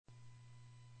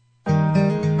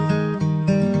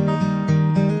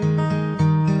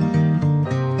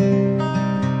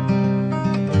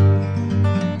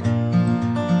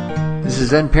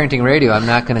Zen Parenting Radio, I'm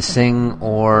not going to sing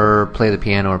or play the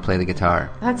piano or play the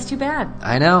guitar. That's too bad.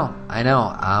 I know.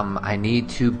 I need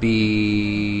to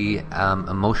be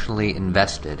emotionally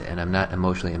invested, and I'm not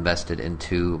emotionally invested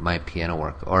into my piano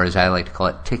work, or as I like to call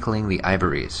it, tickling the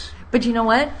ivories. But you know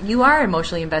what? You are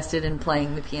emotionally invested in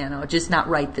playing the piano, just not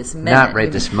right this minute. Not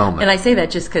right this moment. And I say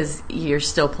that just because you're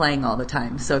still playing all the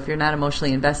time. So if you're not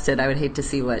emotionally invested, I would hate to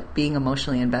see what being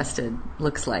emotionally invested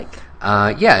looks like.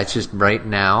 Yeah, it's just right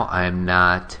now I'm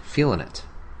not feeling it.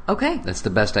 Okay. That's the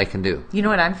best I can do. You know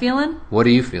what I'm feeling? What are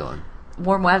you feeling?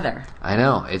 Warm weather. I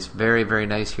know. It's very, very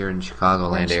nice here in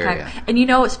Chicagoland area. And you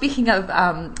know, speaking of,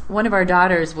 one of our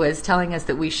daughters was telling us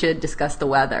that we should discuss the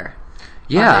weather.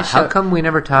 Yeah, how come we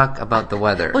never talk about the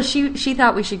weather? Well, she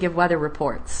thought we should give weather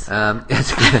reports.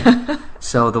 That's good.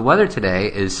 So the weather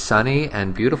today is sunny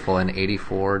and beautiful and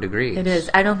 84 degrees. It is.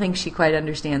 I don't think she quite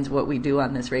understands what we do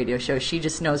on this radio show. She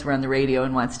just knows we're on the radio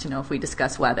and wants to know if we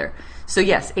discuss weather. So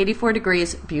yes, 84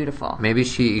 degrees, beautiful. Maybe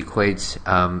she equates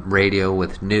radio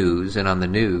with news, and on the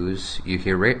news you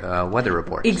hear weather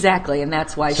reports. Exactly, and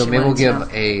that's why so she maybe we'll wanted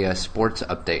to give a sports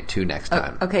update too next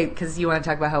time. Okay, because you want to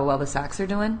talk about how well the Sox are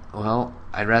doing? Well,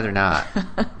 I'd rather not.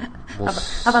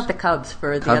 How about the Cubs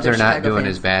for the Cubs other are not Chicago doing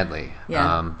fans? as badly.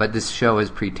 Yeah. But this show is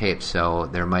pre-taped, so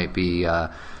there might be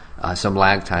some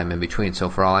lag time in between. So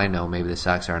for all I know, maybe the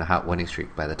Sox are on a hot winning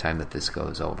streak by the time that this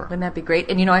goes over. Wouldn't that be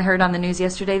great? And you know, I heard on the news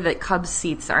yesterday that Cubs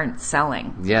seats aren't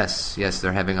selling. Yes,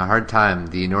 they're having a hard time.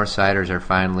 The Northsiders are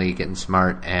finally getting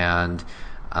smart and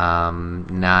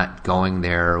not going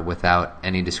there without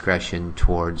any discretion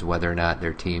towards whether or not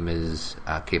their team is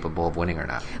capable of winning or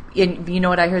not. And you know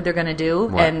what I heard they're going to do?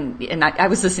 What? And I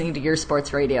was listening to your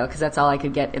sports radio because that's all I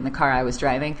could get in the car I was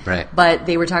driving. Right. But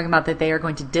they were talking about that they are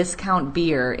going to discount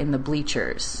beer in the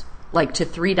bleachers, like to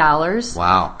 $3.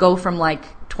 Wow. Go from like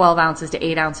 12 ounces to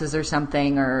 8 ounces or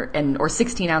something, or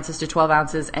 16 ounces to 12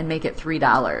 ounces, and make it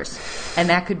 $3. And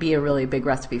that could be a really big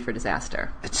recipe for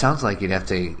disaster. It sounds like you'd have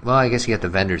to, well, I guess you got the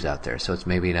vendors out there, so it's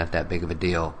maybe not that big of a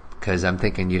deal. Because I'm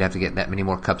thinking you'd have to get that many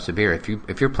more cups of beer.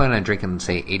 If you're planning on drinking,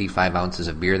 say, 85 ounces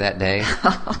of beer that day,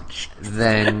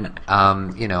 then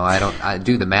I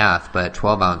do the math. But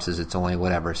 12 ounces, it's only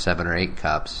 7 or 8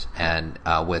 cups, and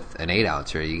with an 8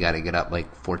 ouncer, you got to get up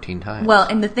like 14 times. Well,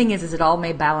 and the thing is it all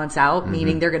may balance out,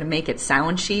 meaning they're going to make it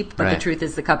sound cheap, but Right. the truth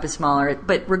is the cup is smaller.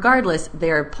 But regardless,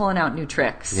 they're pulling out new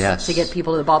tricks to get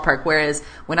people to the ballpark. Whereas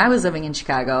when I was living in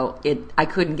Chicago, I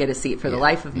couldn't get a seat for the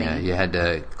life of me. Yeah, you had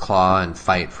to claw and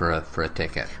fight for a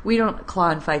ticket. We don't claw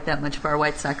and fight that much for our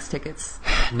White Sox tickets.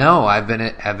 No, I've been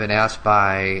asked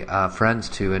by friends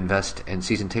to invest in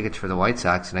season tickets for the White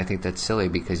Sox, and I think that's silly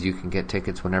because you can get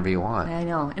tickets whenever you want. I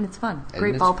know, and it's fun.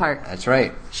 Great And ballpark. That's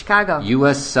right. Chicago.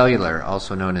 U.S. Cellular,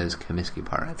 also known as Comiskey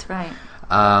Park. That's right.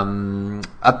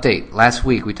 Update. Last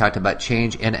week we talked about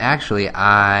change, and actually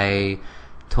I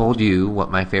told you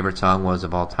what my favorite song was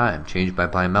of all time, Change by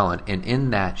Blind Melon. And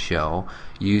in that show,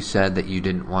 you said that you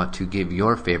didn't want to give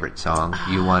your favorite song.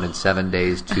 You wanted 7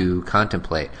 days to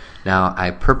contemplate. Now,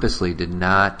 I purposely did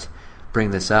not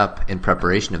bring this up in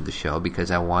preparation of the show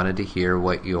because I wanted to hear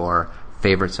what your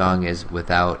favorite song is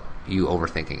without you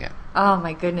overthinking it. Oh,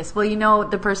 my goodness. Well, you know,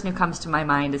 the person who comes to my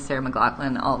mind is Sarah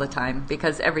McLachlan all the time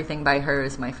because everything by her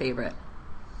is my favorite.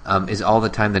 Is All the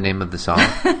Time the name of the song?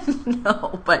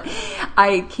 No, but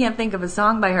I can't think of a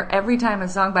song by her. Every time a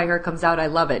song by her comes out, I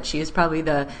love it. She is probably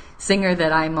the singer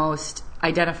that I most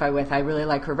identify with. I really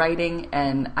like her writing,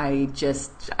 and I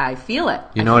feel it.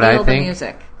 You know what I feel think? The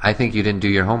music. I think you didn't do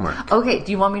your homework. Okay,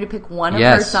 do you want me to pick one of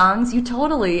Yes. her songs? You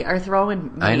totally are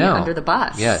throwing me under the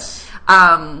bus. Yes.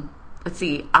 Let's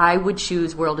see. I would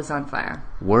choose World is on Fire.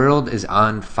 World is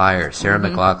on Fire, Sarah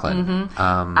McLachlan.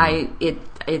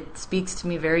 It speaks to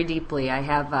me very deeply. I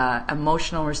have an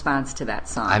emotional response to that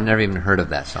song. I've never even heard of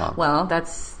that song. Well,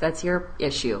 that's your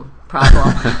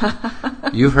problem.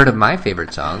 You've heard of my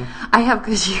favorite song. I have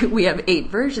because we have 8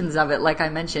 versions of it. Like I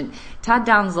mentioned, Todd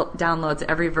downloads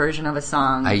every version of a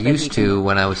song. I used to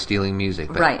when I was stealing music,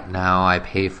 but right. now I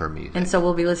pay for music. And so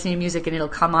we'll be listening to music, and it'll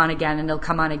come on again, and it'll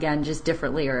come on again just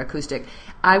differently or acoustic.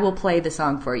 I will play the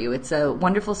song for you. It's a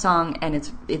wonderful song, and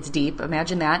it's deep.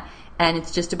 Imagine that. And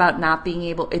it's just about not being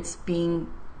able. It's being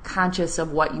conscious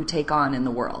of what you take on in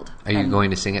the world. Are you going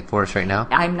to sing it for us right now?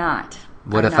 I'm not.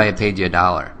 What if I had paid you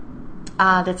 $1?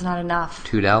 That's not enough.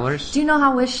 $2? Do you know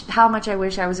how much I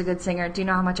wish I was a good singer? Do you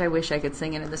know how much I wish I could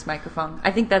sing into this microphone? I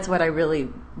think that's what I really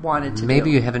wanted to do. Maybe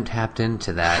you haven't tapped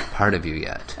into that part of you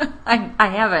yet. I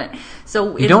haven't.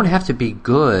 So you don't have to be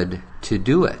good to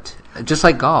do it. Just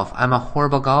like golf. I'm a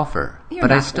horrible golfer. You're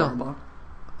but not I still horrible.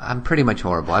 I'm pretty much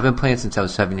horrible. I've been playing since I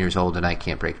was 7 years old, and I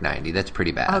can't break 90. That's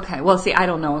pretty bad. Okay. Well, see, I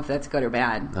don't know if that's good or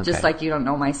bad. Okay. Just like you don't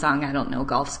know my song, I don't know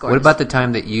golf scores. What about the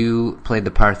time that you played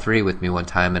the par 3 with me one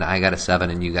time, and I got a 7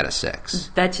 and you got a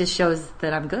 6? That just shows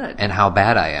that I'm good. And how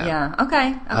bad I am. Yeah.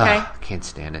 Okay. Ugh, can't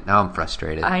stand it. Now I'm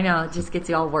frustrated. I know. It just gets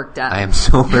you all worked up. I am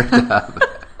so worked up.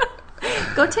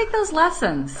 Go take those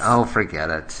lessons. Oh, forget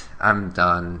it. I'm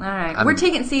done. All right.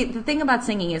 See, the thing about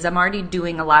singing is I'm already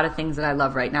doing a lot of things that I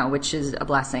love right now, which is a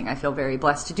blessing. I feel very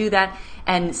blessed to do that.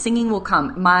 And singing will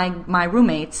come. My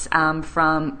roommates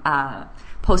from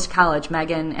post-college,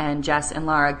 Megan and Jess and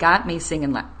Laura, got me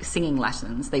singing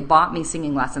lessons. They bought me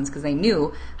singing lessons because they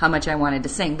knew how much I wanted to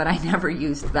sing, but I never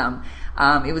used them.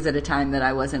 It was at a time that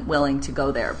I wasn't willing to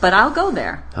go there. But I'll go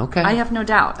there. Okay. I have no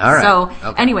doubt. All right. So,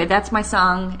 Anyway, that's my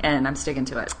song, and I'm sticking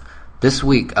to it. This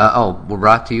week, we're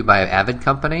brought to you by Avid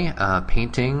Company,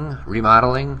 painting,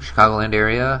 remodeling, Chicagoland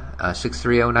area,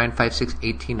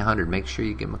 630-956-1800. Make sure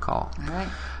you give them a call. All right.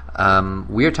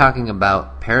 We are talking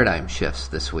about paradigm shifts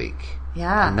this week.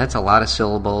 Yeah. And that's a lot of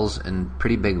syllables and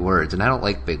pretty big words, and I don't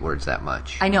like big words that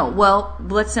much. I know. Well,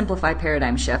 let's simplify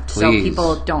paradigm shift so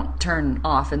people don't turn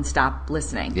off and stop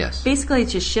listening. Yes. Basically,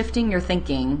 it's just shifting your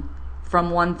thinking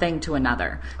from one thing to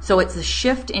another. So it's a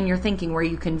shift in your thinking where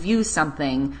you can view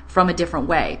something from a different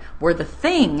way, where the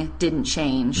thing didn't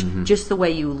change, just the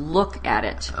way you look at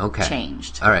it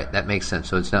changed. All right, that makes sense.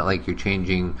 So it's not like you're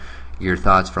changing your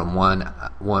thoughts from one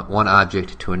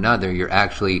object to another. You're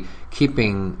actually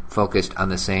keeping focused on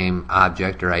the same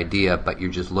object or idea, but you're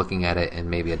just looking at it in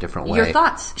maybe a different way. Your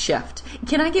thoughts shift.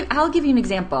 I'll give you an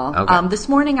example. Okay. This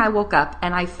morning I woke up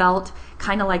and I felt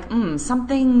kind of like,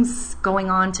 something's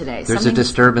going on today. There's a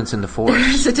disturbance in the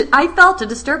force. I felt a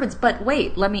disturbance, but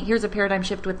wait, here's a paradigm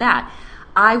shift with that.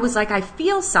 I was like, I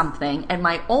feel something, and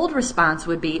my old response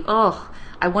would be,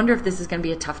 I wonder if this is going to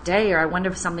be a tough day, or I wonder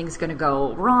if something's going to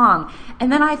go wrong.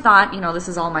 And then I thought, this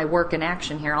is all my work in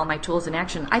action here, all my tools in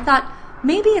action. I thought,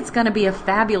 maybe it's going to be a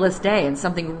fabulous day and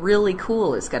something really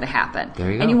cool is going to happen.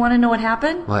 There you go. And you want to know what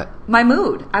happened? What? My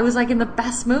mood. I was like in the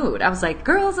best mood. I was like,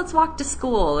 girls, let's walk to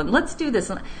school and let's do this.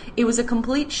 And it was a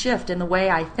complete shift in the way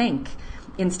I think.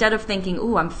 Instead of thinking,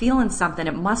 I'm feeling something,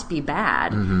 it must be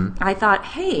bad, I thought,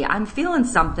 hey, I'm feeling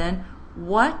something.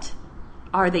 What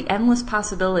are the endless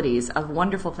possibilities of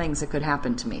wonderful things that could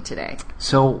happen to me today?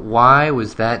 So why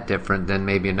was that different than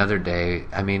maybe another day?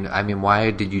 I mean,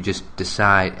 why did you just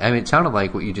decide? It sounded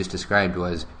like what you just described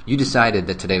was you decided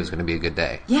that today was going to be a good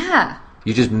day. Yeah.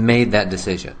 You just made that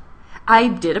decision. I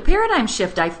did a paradigm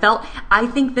shift. I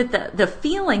think that the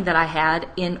feeling that I had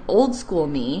in old school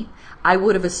me, I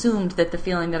would have assumed that the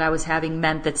feeling that I was having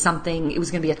meant that it was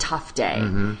going to be a tough day.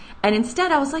 And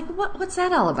instead I was like, what's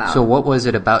that all about? So what was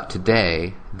it about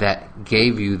today that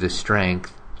gave you the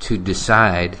strength to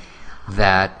decide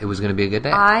that it was going to be a good day?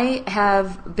 I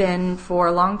have been for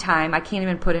a long time, I can't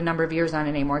even put a number of years on it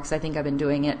anymore because I think I've been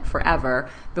doing it forever,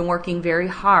 been working very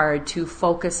hard to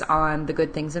focus on the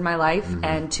good things in my life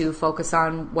and to focus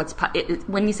on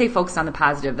when you say focus on the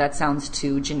positive, that sounds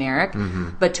too generic,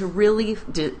 but to really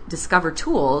discover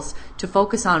tools to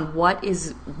focus on what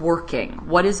is working,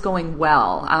 what is going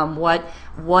well,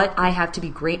 what I have to be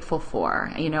grateful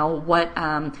for,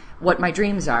 what my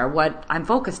dreams are, what I'm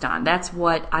focused on. That's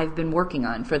what I've been working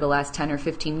on for the last 10 or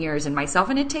 15 years in myself,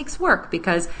 and it takes work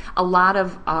because a lot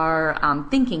of our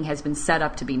thinking has been set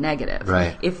up to be negative.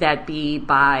 Right. If that be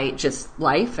by just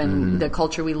life and the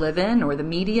culture we live in or the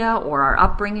media or our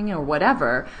upbringing or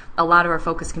whatever, a lot of our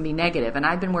focus can be negative, and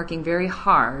I've been working very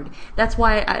hard. That's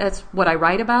what I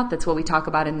write about. That's what we talk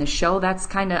about in this show.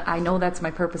 I know that's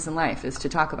my purpose in life, is to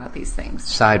talk about these things.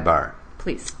 Sidebar.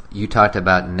 Please. You talked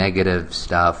about negative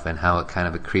stuff and how it kind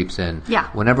of creeps in. Yeah.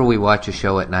 Whenever we watch a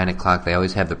show at 9 o'clock, they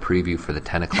always have the preview for the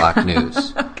 10 o'clock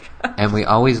news. And we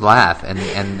always laugh, and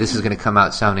this is going to come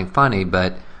out sounding funny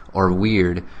or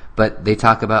weird, but they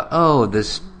talk about,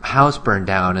 this house burned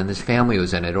down and this family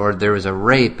was in it, or there was a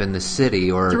rape in the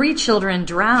city, or 3 children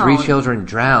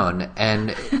drowned.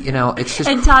 And it's just...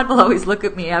 And Todd will always look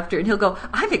at me after and he'll go,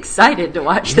 I'm excited to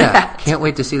watch that. Can't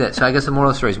wait to see that. So I guess the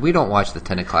moral of the story is we don't watch the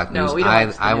 10 o'clock news. No, we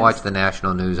don't I watch the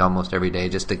national news almost every day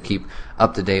just to keep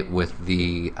up to date with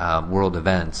the world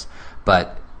events.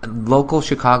 But local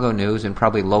Chicago news and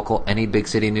probably local any big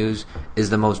city news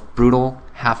is the most brutal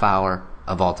half hour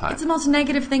of all time. It's the most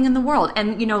negative thing in the world.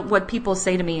 And, what people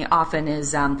say to me often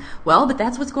is, well, but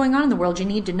that's what's going on in the world. You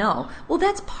need to know. Well,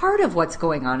 that's part of what's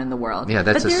going on in the world. Yeah,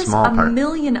 that's but a small part. There's a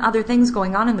million other things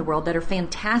going on in the world that are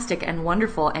fantastic and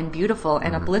wonderful and beautiful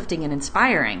and uplifting and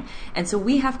inspiring. And so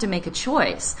we have to make a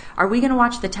choice. Are we going to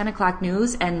watch the 10 o'clock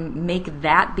news and make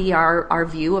that be our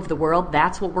view of the world?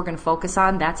 That's what we're going to focus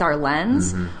on. That's our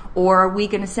lens. Or are we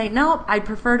going to say, no, I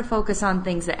prefer to focus on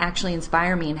things that actually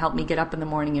inspire me and help me get up in the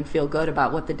morning and feel good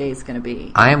about what the day's going to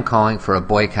be? I am calling for a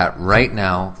boycott right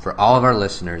now for all of our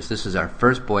listeners. This is our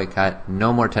first boycott.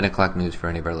 No more 10 o'clock news for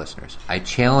any of our listeners. I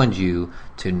challenge you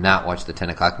to not watch the 10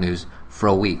 o'clock news for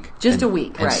a week. Just a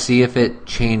week, and right. see if it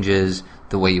changes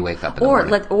the way you wake up in the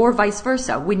morning. Or vice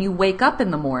versa. When you wake up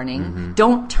in the morning,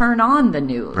 don't turn on the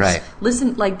news. Right.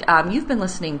 Listen, you've been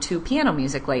listening to piano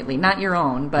music lately, not your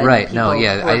own, but people who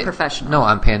are professional. No,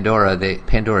 on Pandora.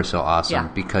 Pandora's so awesome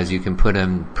Yeah. because you can put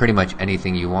in pretty much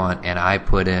anything you want, and I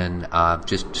put in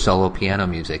just solo piano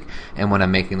music. And when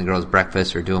I'm making the girls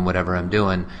breakfast or doing whatever I'm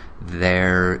doing,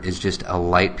 there is just a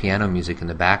light piano music in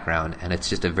the background, and it's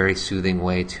just a very soothing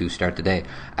way to start the day.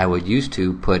 I would used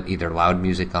to put either loud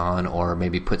music on or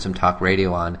maybe put some talk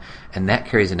radio on, and that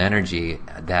carries an energy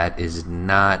that is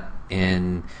not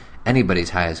in anybody's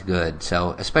highest good.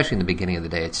 So especially in the beginning of the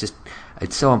day,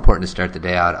 it's so important to start the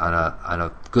day out on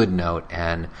a good note,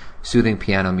 and soothing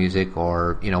piano music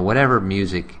or whatever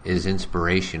music is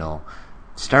inspirational.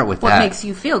 Start with what that. What makes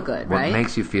you feel good, right? What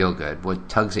makes you feel good. What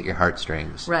tugs at your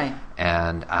heartstrings. Right.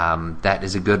 And that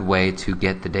is a good way to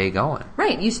get the day going.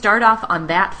 Right. You start off on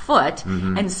that foot,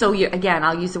 and so again,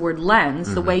 I'll use the word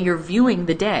lens. The way you're viewing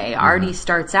the day already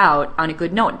starts out on a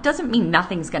good note. It doesn't mean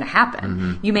nothing's going to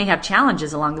happen. You may have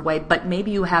challenges along the way, but maybe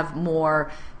you have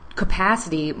more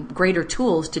capacity, greater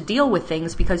tools to deal with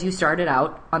things because you started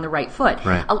out on the right foot.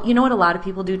 Right. You know what a lot of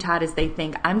people do, Todd, is they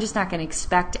think, I'm just not going to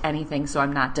expect anything, so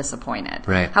I'm not disappointed.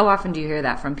 Right. How often do you hear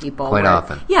that from people? Quite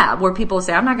often. Yeah, where people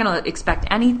say, I'm not going to expect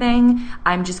anything.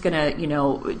 I'm just going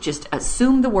to, just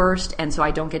assume the worst, and so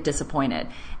I don't get disappointed.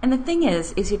 And the thing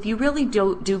is if you really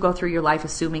do go through your life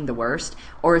assuming the worst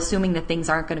or assuming that things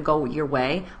aren't going to go your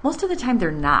way, most of the time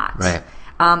they're not. Right.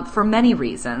 For many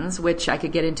reasons, which I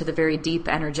could get into the very deep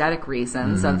energetic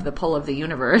reasons of the pull of the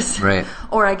universe. Right.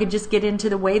 Or I could just get into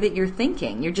the way that you're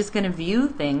thinking. You're just going to view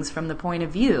things from the point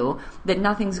of view that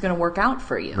nothing's going to work out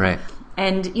for you. Right.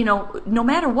 And, no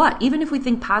matter what, even if we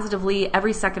think positively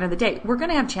every second of the day, we're going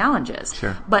to have challenges.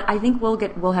 Sure. But I think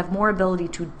we'll have more ability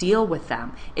to deal with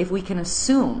them if we can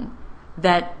assume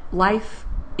that life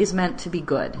is meant to be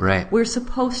good. Right. We're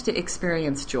supposed to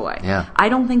experience joy. Yeah. I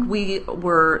don't think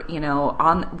we're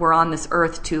on this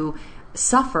earth to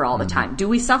suffer all the time. Do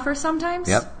we suffer sometimes?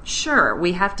 Yep. Sure.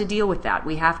 We have to deal with that.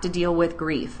 We have to deal with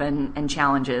grief and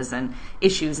challenges and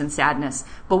issues and sadness.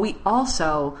 But we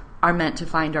also are meant to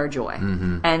find our joy.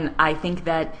 And I think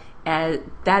that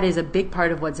that is a big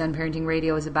part of what Zen Parenting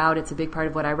Radio is about. It's a big part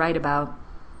of what I write about.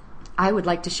 I would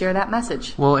like to share that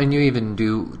message. Well, and you even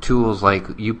do tools like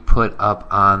you put up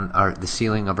on the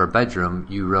ceiling of our bedroom.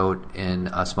 You wrote in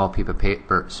a small piece of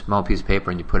paper,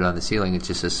 and you put it on the ceiling. It's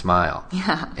just a smile.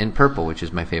 Yeah. In purple, which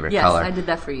is my favorite yes, color. Yes, I did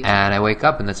that for you. And I wake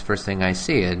up, and that's the first thing I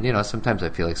see. And sometimes I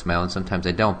feel like smiling, sometimes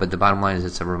I don't. But the bottom line is,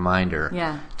 it's a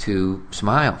reminder to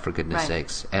smile, for goodness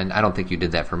sakes. And I don't think you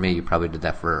did that for me. You probably did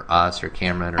that for us or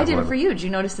Cameron or I did whoever. it for you. Did you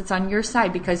notice it's on your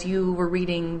side because you were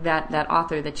reading that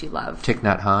author that you love? Thich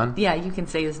Nhat Hanh. Yeah, you can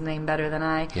say his name better than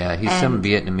I. Yeah, he's some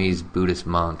Vietnamese Buddhist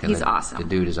monk. And he's awesome. The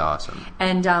dude is awesome.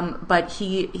 And but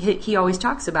he always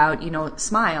talks about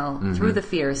smile through the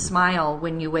fear. Smile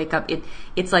when you wake up.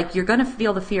 It's like you're going to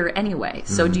feel the fear anyway.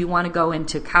 So do you want to go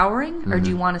into cowering or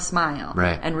do you want to smile?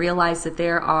 Right. And realize that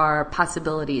there are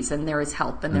possibilities and there is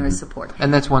help and there is support.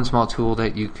 And that's one small tool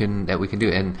that we can do.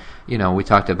 And we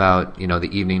talked about the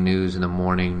evening news and the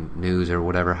morning news or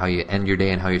whatever, how you end your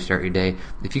day and how you start your day.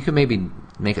 If you could maybe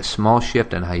make a small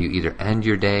shift on how you either end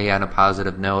your day on a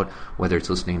positive note, whether it's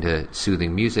listening to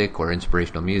soothing music or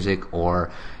inspirational music, or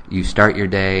you start your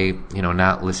day,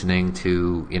 not listening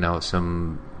to,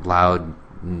 some loud,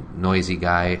 noisy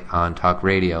guy on talk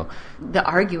radio. The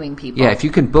arguing people. Yeah, if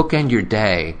you can bookend your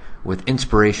day with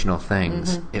inspirational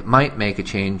things, it might make a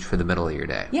change for the middle of your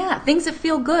day. Yeah, things that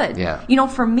feel good. Yeah.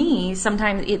 For me,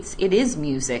 sometimes it is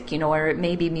music, or it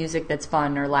may be music that's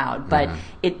fun or loud, but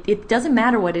it doesn't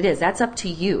matter what it is. That's up to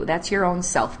you. That's your own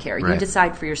self-care. Right. You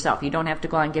decide for yourself. You don't have to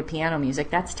go out and get piano music.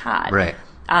 That's Todd. Right.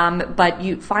 But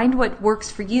you find what works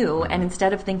for you, and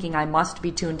instead of thinking I must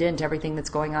be tuned in to everything that's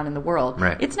going on in the world,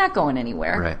 it's not going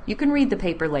anywhere. Right. You can read the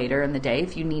paper later in the day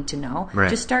if you need to know. Right.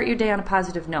 Just start your day on a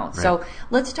positive note. Right. So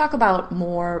let's talk about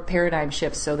more paradigm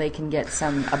shifts so they can get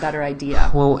a better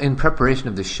idea. Well, in preparation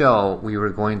of the show, we were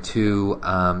going to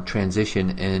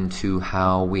transition into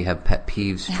how we have pet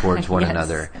peeves towards one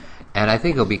another. And I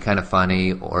think it'll be kind of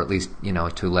funny, or at least,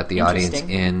 to let the audience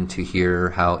in to hear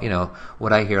how,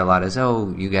 what I hear a lot is,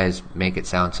 oh, you guys make it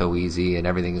sound so easy and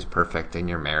everything is perfect in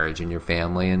your marriage and your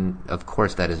family. And of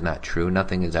course that is not true.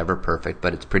 Nothing is ever perfect,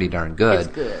 but it's pretty darn good. It's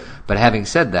good. But having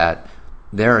said that,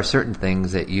 there are certain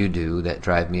things that you do that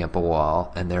drive me up a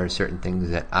wall, and there are certain things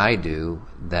that I do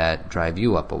that drive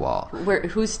you up a wall.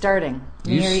 Who's starting?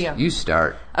 Me or you? You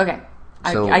start. Okay.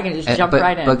 So, I can just jump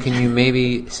right in. But can you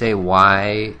maybe say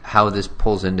how this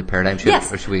pulls into paradigm shift,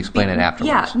 yes. Or should we explain it afterwards?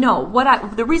 Yeah, no.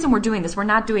 The reason we're doing this, we're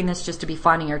not doing this just to be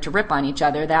funny or to rip on each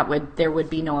other. There would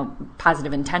be no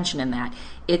positive intention in that.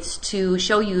 It's to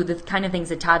show you the kind of things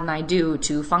that Todd and I do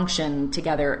to function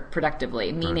together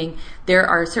productively. Meaning, there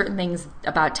are certain things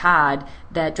about Todd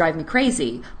that drive me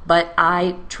crazy, but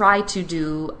I try to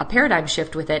do a paradigm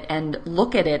shift with it and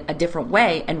look at it a different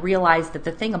way and realize that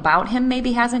the thing about him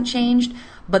maybe hasn't changed,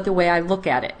 but the way I look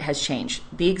at it has changed.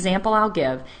 The example I'll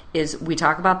give is, we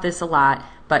talk about this a lot,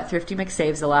 but Thrifty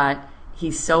McSaves a lot.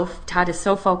 Todd is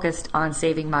so focused on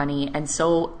saving money and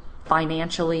so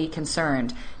financially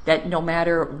concerned that no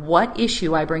matter what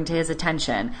issue I bring to his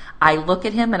attention, I look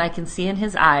at him and I can see in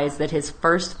his eyes that his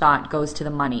first thought goes to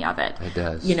the money of it. It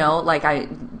does.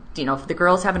 If the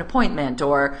girls have an appointment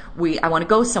or I want to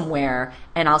go somewhere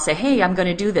and I'll say, hey, I'm going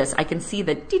to do this, I can see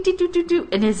the do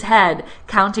in his head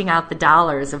counting out the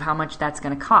dollars of how much that's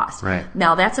going to cost. Right.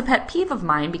 Now, that's a pet peeve of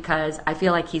mine because I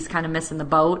feel like he's kind of missing the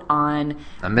boat on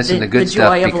I'm missing the good joy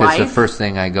stuff of because life. the first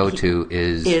thing I go to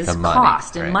is the money.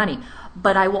 Cost and right. money.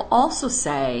 But I will also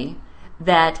say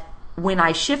that when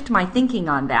I shift my thinking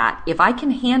on that, if I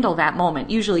can handle that moment,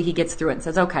 usually he gets through it and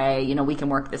says, okay, we can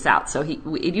work this out. So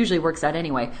it usually works out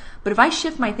anyway. But if I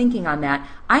shift my thinking on that,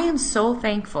 I am so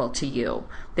thankful to you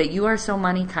that you are so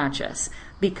money conscious,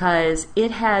 because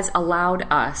it has allowed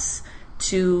us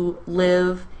to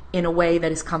live in a way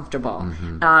that is comfortable,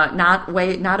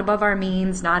 not above our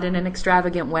means, not in an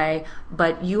extravagant way,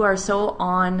 but you are so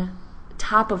on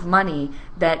top of money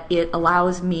that it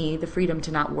allows me the freedom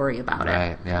to not worry about it.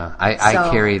 Right, yeah. I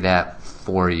carry that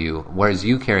for you, whereas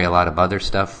you carry a lot of other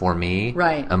stuff for me,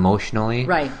 right, emotionally.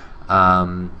 Right.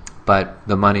 But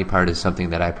the money part is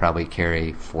something that I probably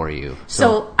carry for you.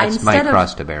 So that's my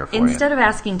cross to bear for you. Instead of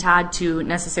asking Todd to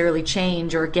necessarily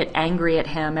change or get angry at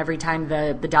him every time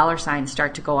the dollar signs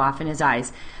start to go off in his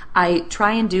eyes, I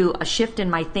try and do a shift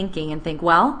in my thinking and think,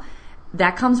 well,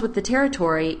 that comes with the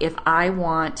territory if I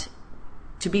want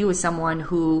to be with someone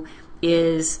who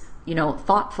is,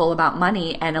 thoughtful about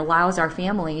money and allows our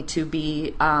family to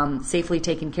be safely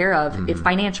taken care of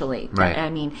financially. Right. I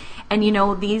mean, and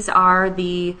these are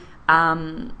the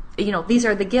these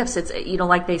are the gifts. It's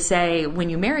like they say, when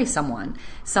you marry someone,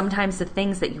 sometimes the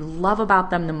things that you love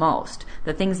about them the most,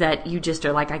 the things that you just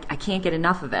are like, I can't get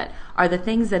enough of it, are the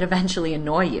things that eventually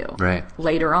annoy you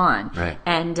later on. Right.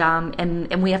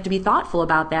 And we have to be thoughtful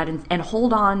about that and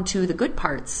hold on to the good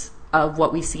parts of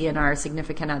what we see in our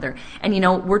significant other. And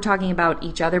we're talking about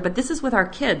each other, but this is with our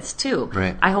kids too.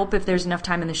 Right. I hope if there's enough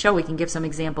time in the show we can give some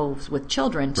examples with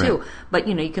children too. Right. But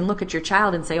you can look at your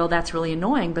child and say, oh, that's really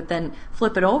annoying, but then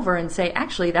flip it over and say,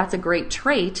 actually, that's a great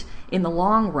trait in the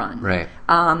long run. Right.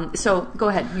 So go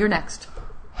ahead, you're next.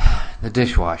 The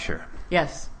dishwasher.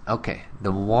 Yes. Okay,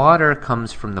 the water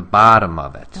comes from the bottom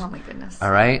of it. Oh, my goodness.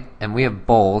 All right? And we have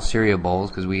bowls, cereal bowls,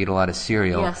 because we eat a lot of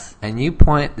cereal. Yes. And you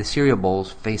point the cereal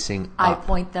bowls facing up. I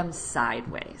point them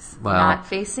sideways, well, not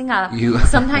facing up. You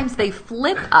Sometimes they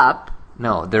flip up.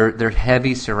 No, they're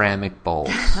heavy ceramic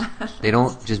bowls. They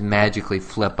don't just magically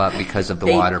flip up because of the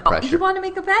water pressure. You want to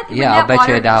make a bet? Yeah, I'll bet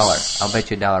you $1. I'll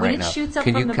bet you $1 right now. Shoots up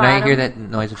Can from the I hear bottom? that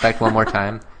noise effect one more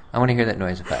time? I want to hear that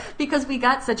noise effect. Because we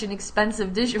got such an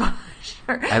expensive dishwasher.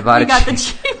 I bought the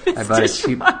cheapest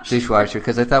cheap dishwasher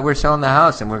because I thought we were selling the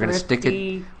house and we're going to stick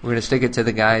it. We're going to stick it to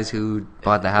the guys who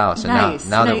bought the house. And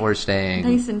now that we're staying,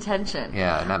 nice intention.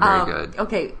 Yeah, not very good.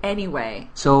 Okay. Anyway.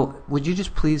 So would you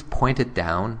just please point it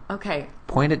down? Okay.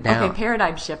 Point it down. Okay.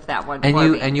 Paradigm shift that one.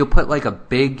 And you'll put like a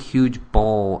big, huge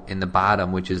bowl in the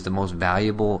bottom, which is the most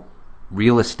valuable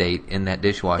real estate in that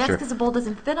dishwasher. That's because the bowl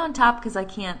doesn't fit on top because I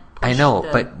can't push I know,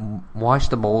 but wash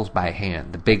the bowls by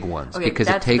hand, the big ones, because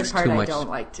it takes the part too much. I don't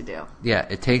like to do. Yeah,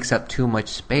 it takes up too much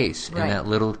space in that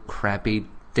little crappy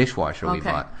dishwasher we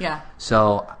bought. Yeah.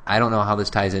 So I don't know how this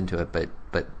ties into it, but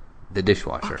the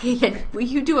dishwasher. Okay, will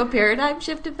you do a paradigm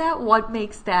shift of that? What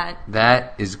makes that?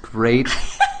 That is great.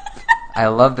 I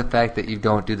love the fact that you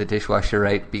don't do the dishwasher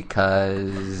right,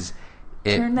 because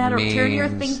it means turn your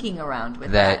thinking around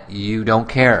with that you don't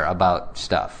care about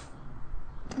stuff.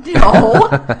 No.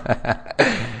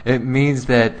 It means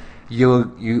that you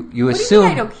What assume. do you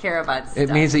mean I don't care about stuff? It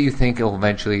means that you think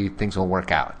eventually things will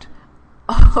work out.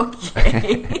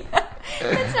 Okay.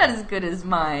 That's not as good as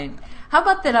mine. How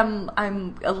about that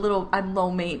I'm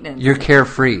low maintenance. You're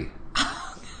carefree.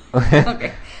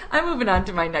 Okay. I'm moving on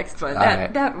to my next one.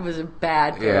 Right. That was a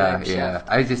bad paradigm shift. Yeah.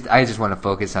 I just want to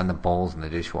focus on the bowls in the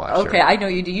dishwasher. Okay, I know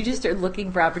you do. You just are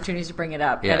looking for opportunities to bring it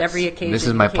up Yes. at every occasion. This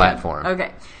is my you can. platform.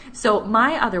 Okay. So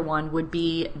my other one would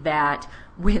be that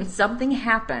when something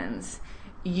happens,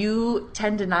 you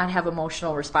tend to not have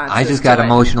emotional responses. I just got to it.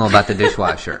 emotional about the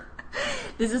dishwasher.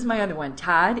 This is my other one.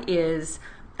 Todd is,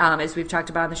 as we've talked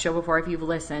about on the show before, if you've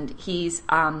listened, he's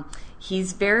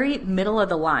very middle of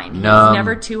the line. He's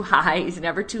never too high. He's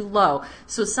never too low.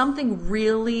 So something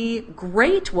really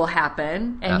great will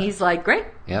happen, and he's like, great.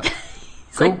 Yep.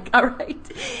 He's Cool. like, all right.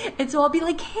 And so I'll be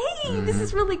like, hey, this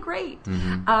is really great.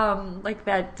 Like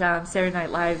that Saturday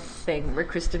Night Live thing where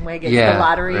Kristen Wiig is the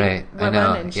lottery woman,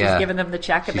 and she's giving them the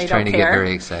check and she's they don't care. trying to get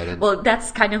very excited. Well,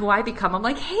 that's kind of who I become. I'm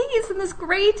like, hey, isn't this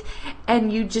great?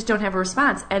 And you just don't have a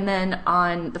response. And then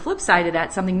on the flip side of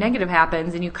that, something negative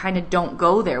happens and you kind of don't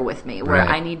go there with me, where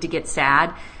I need to get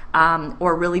sad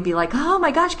or really be like, oh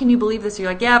my gosh, can you believe this? You're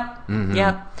like, yep,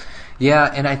 yep. Yeah,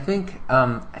 and I think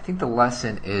the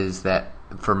lesson is that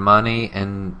for money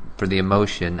and for the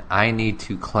emotion, I need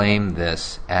to claim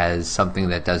this as something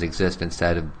that does exist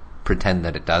instead of pretend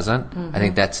that it doesn't. I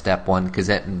think that's step one, because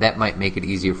that might make it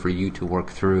easier for you to work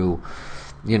through,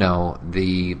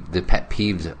 the pet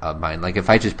peeves of mine. Like if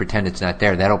I just pretend it's not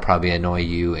there, that'll probably annoy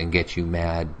you and get you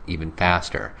mad even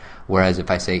faster. Whereas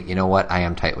if I say, you know what, I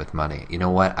am tight with money. You know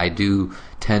what, I do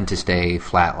tend to stay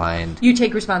flatlined. You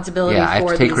take responsibility for these things. Yeah, I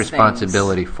have to take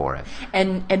responsibility for it.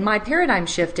 And my paradigm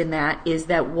shift in that is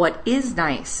that what is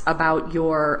nice about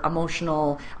your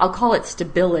emotional, I'll call it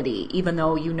stability, even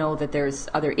though you know that there's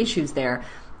other issues there,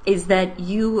 is that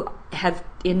you have,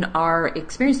 in our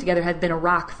experience together, have been a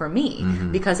rock for me,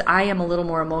 because I am a little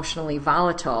more emotionally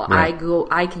volatile. Right.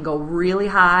 I can go really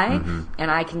high and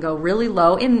I can go really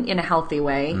low in a healthy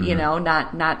way,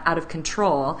 not out of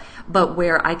control, but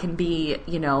where I can be,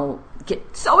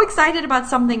 get so excited about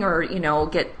something or,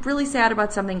 get really sad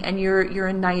about something, and you're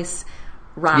a nice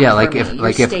rock. Yeah, for me.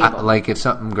 if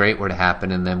something great were to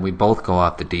happen and then we both go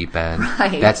off the deep end,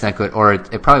 Right. That's not good. Or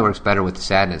it probably works better with the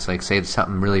sadness. Like say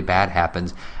something really bad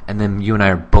happens and then you and I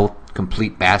are both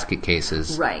complete basket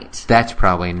cases. Right. That's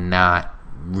probably not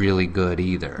really good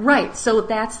either. Right. So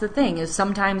that's the thing, is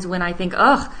sometimes when I think,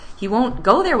 ugh, he won't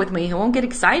go there with me, he won't get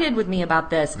excited with me about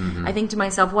this, I think to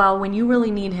myself, well, when you really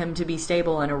need him to be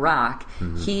stable and a rock,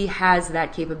 he has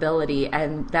that capability,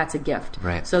 and that's a gift.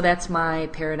 Right. So that's my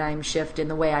paradigm shift in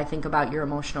the way I think about your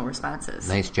emotional responses.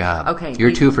 Nice job. Okay.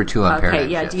 You're 2 for 2 on paradigm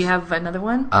Okay, yeah. shifts. Do you have another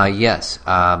one? Yes.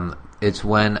 It's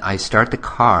when I start the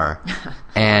car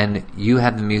and you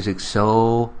have the music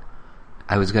so,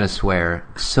 I was going to swear,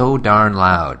 so darn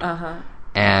loud.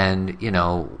 And,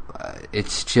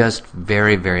 it's just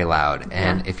very, very loud.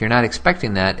 And if you're not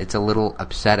expecting that, it's a little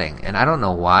upsetting. And I don't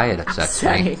know why it upsets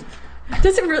me.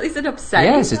 Does it really? Is it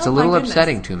upsetting? Yes, it's a little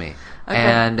upsetting to me. Okay.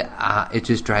 And it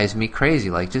just drives me crazy.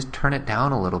 Like, just turn it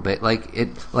down a little bit. Like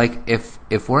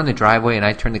if we're in the driveway and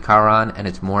I turn the car on and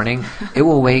it's morning, it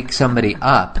will wake somebody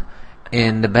up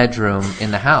in the bedroom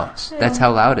in the house. That's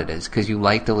how loud it is, because you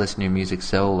like to listen to your music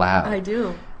so loud. I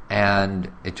do. And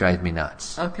it drives me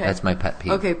nuts. Okay. That's my pet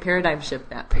peeve. Okay, paradigm shift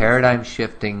that. Paradigm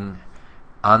shifting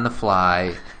on the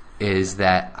fly is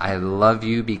that I love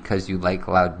you because you like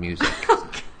loud music. Oh,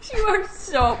 gosh, you are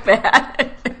so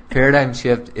bad. Paradigm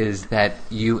shift is that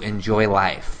you enjoy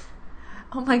life.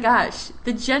 Oh my gosh,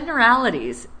 the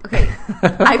generalities. Okay,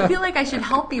 I feel like I should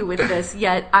help you with this,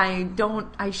 yet I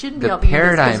shouldn't be helping you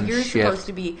with this, because you're supposed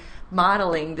to be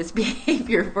modeling this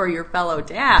behavior for your fellow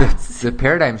dads. The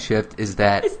paradigm shift is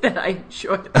that I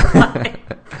enjoy life.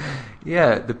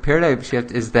 Yeah, the paradigm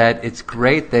shift is that it's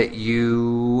great that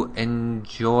you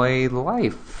enjoy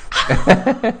life.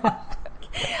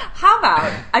 How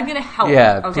about, I'm going to help.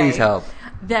 Yeah, okay? Please help.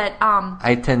 That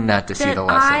I tend not to see the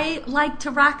lesson. I like to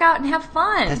rock out and have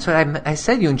fun. That's what I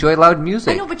said. You enjoy loud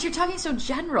music. I know, but you're talking so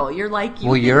general. You're like,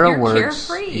 you're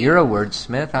carefree. You're a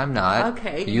wordsmith. I'm not.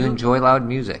 Okay. You enjoy loud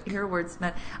music. You're a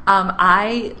wordsmith.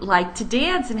 I like to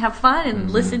dance and have fun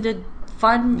and listen to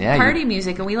fun party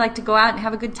music, and we like to go out and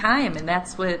have a good time, and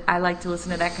that's what I like to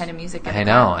listen to, that kind of music. I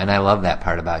know, and I love that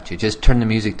part about you. Just turn the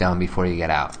music down before you get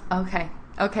out. Okay.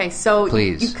 Okay, so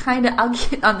Please. you kind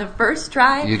of, on the first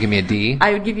try, You give me a D,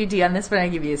 I would give you a D on this one. I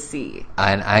give you a C.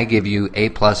 and I give you A+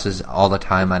 all the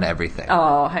time on everything.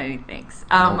 Oh, honey, thanks.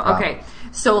 No problem. Okay,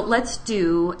 so let's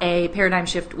do a paradigm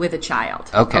shift with a child.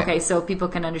 Okay, so people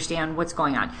can understand what's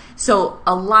going on. So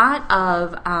a lot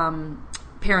of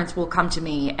parents will come to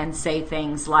me and say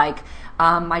things like,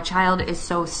 my child is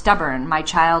so stubborn. My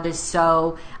child is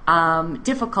so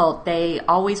difficult. They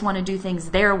always want to do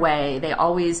things their way. They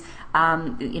always,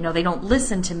 they don't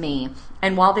listen to me.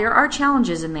 And while there are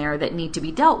challenges in there that need to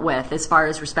be dealt with as far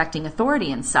as respecting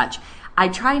authority and such, I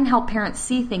try and help parents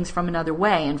see things from another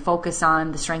way and focus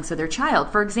on the strengths of their child.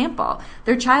 For example,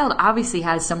 their child obviously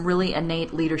has some really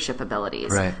innate leadership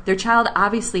abilities. Right. Their child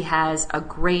obviously has a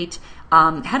great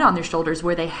head on their shoulders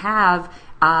where they have,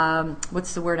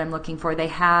 what's the word I'm looking for? They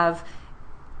have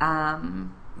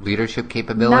leadership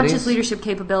capabilities. Not just leadership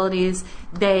capabilities.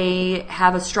 They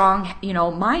have a strong,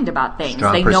 mind about things.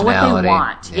 Strong They know what they personality.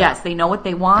 want. Yeah. Yes, they know what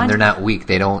they want. And they're not weak.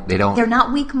 They don't. They're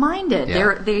not weak-minded.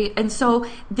 Yeah. And so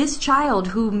this child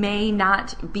who may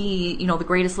not be, the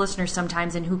greatest listener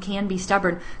sometimes and who can be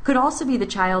stubborn could also be the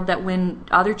child that when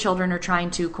other children are trying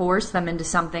to coerce them into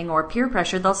something or peer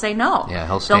pressure, they'll say no. Yeah,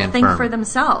 they'll think firm. for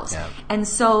themselves. Yeah. And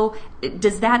so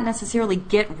does that necessarily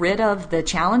get rid of the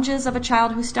challenges of a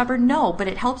child who's stubborn? No, but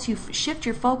it helps you shift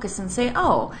your focus and say,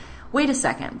 oh, wait a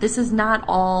second, this is not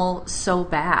all so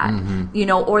bad.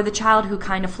 Mm-hmm. Or the child who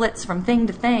kind of flits from thing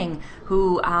to thing,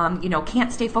 who,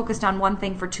 can't stay focused on one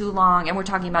thing for too long. And we're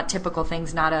talking about typical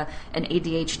things, not an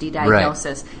ADHD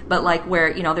diagnosis, right. But like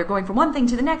where, they're going from one thing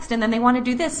to the next and then they want to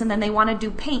do this and then they want to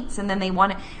do paints and then they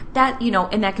want to, that,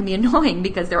 and that can be annoying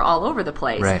because they're all over the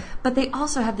place. Right. But they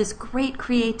also have this great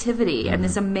creativity and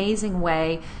this amazing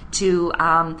way to,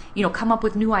 come up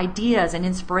with new ideas and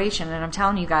inspiration. And I'm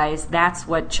telling you guys, that's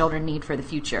what children need for the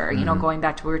future. Going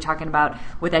back to what we were talking about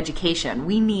with education,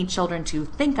 we need children to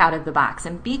think out of the box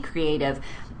and be creative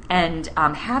and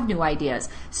have new ideas.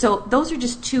 So those are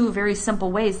just two very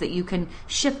simple ways that you can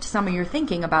shift some of your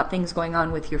thinking about things going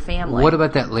on with your family. What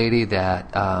about that lady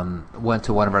that went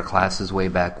to one of our classes way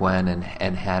back when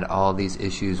and had all these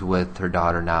issues with her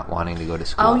daughter not wanting to go to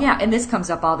school? Oh, yeah, and this comes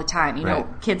up all the time, right.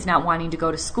 Kids not wanting to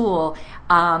go to school.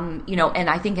 And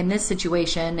I think in this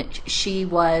situation,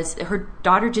 her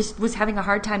daughter just was having a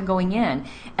hard time going in,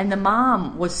 and the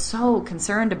mom was so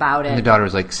concerned about it. And the daughter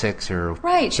was like 6 or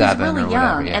right, 7 she was really or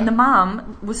whatever, young, yeah. and the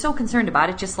mom was so concerned about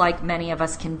it, just like many of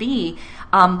us can be.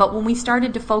 But when we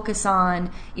started to focus on,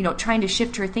 trying to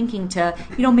shift her thinking to,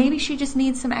 maybe she just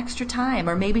needs some extra time,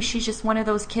 or maybe she's just one of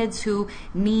those kids who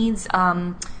needs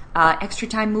extra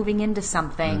time moving into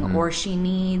something, or she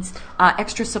needs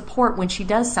extra support when she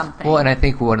does something. Well, and I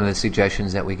think one of the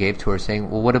suggestions that we gave to her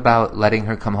saying, well, what about letting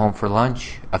her come home for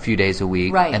lunch a few days a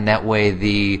week? Right. And that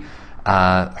way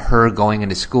her going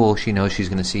into school, she knows she's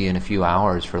going to see you in a few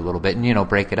hours for a little bit and,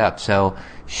 break it up. So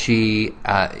she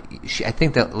I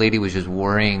think that lady was just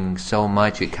worrying so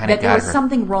much it kind of got her. That there was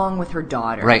something wrong with her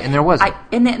daughter. Right, and there wasn't.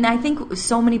 And I think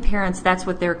so many parents, that's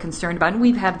what they're concerned about. And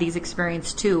we've had these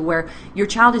experiences too, where your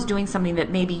child is doing something that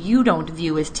maybe you don't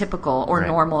view as typical or right.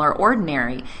 normal or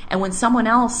ordinary. And when someone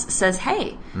else says,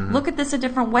 hey, look at this a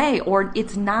different way, or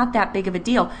it's not that big of a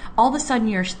deal, all of a sudden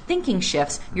your thinking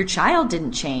shifts. Your child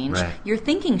didn't change. Right. Your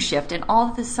thinking shift, and all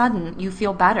of a sudden you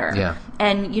feel better. Yeah.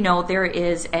 And, there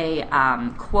is a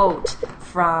quote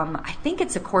from, I think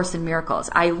it's A Course in Miracles.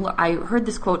 I heard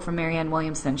this quote from Marianne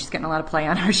Williamson. She's getting a lot of play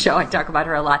on our show. I talk about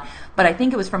her a lot. But I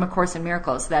think it was from A Course in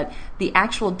Miracles that the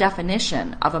actual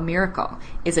definition of a miracle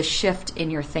is a shift in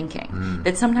your thinking.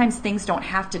 That sometimes things don't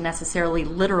have to necessarily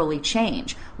literally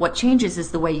change. What changes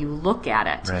is the way you look at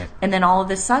it. Right. And then all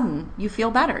of a sudden, you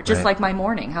feel better. Just right. like my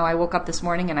morning, how I woke up this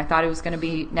morning and I thought it was going to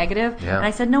be negative. Yeah. And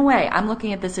I said, no way. I'm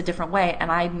looking at this a different way,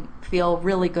 and I feel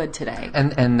really good today.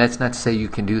 And that's not to say you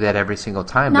can do that every single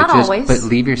time. Not always. But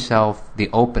leave yourself the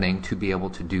opening to be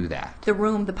able to do that. The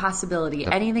room, the possibility.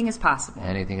 Anything is possible.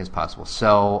 Anything is possible.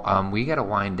 So we got to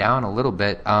wind down a little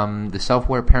bit. The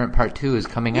Self-Aware Parent Part 2 is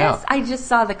coming out. Yes, I just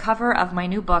saw the cover of my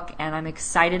new book, and I'm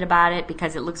excited about it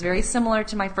because it looks very similar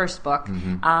to my first book,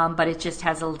 but it just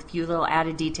has a few little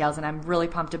added details, and I'm really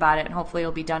pumped about it, and hopefully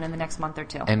it'll be done in the next month or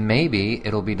two. And maybe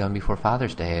it'll be done before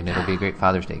Father's Day, and it'll be a great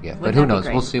Father's Day gift. But Wouldn't who that be knows?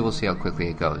 great? We'll see how quickly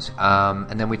it goes.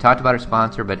 And then we talked about our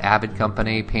sponsor, but Avid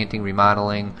Company, painting,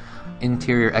 remodeling,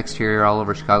 interior, exterior, all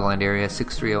over Chicagoland area,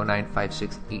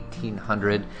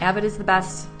 630-956-1800. Avid is the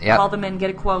best. Yep. Call them in,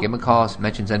 get a quote. Give them a call,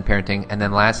 mention Zen Parenting. And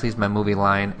then lastly is my movie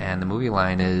line, and the movie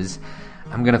line is,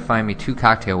 I'm going to find me 2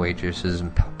 cocktail waitresses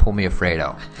and pull me a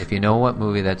Fredo. If you know what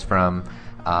movie that's from,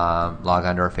 log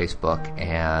on to our Facebook,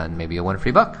 and maybe you'll win a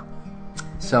free book.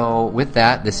 So with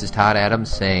that, this is Todd Adams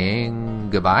saying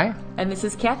goodbye. And this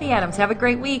is Cathy Adams. Have a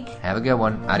great week. Have a good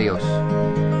one. Adios.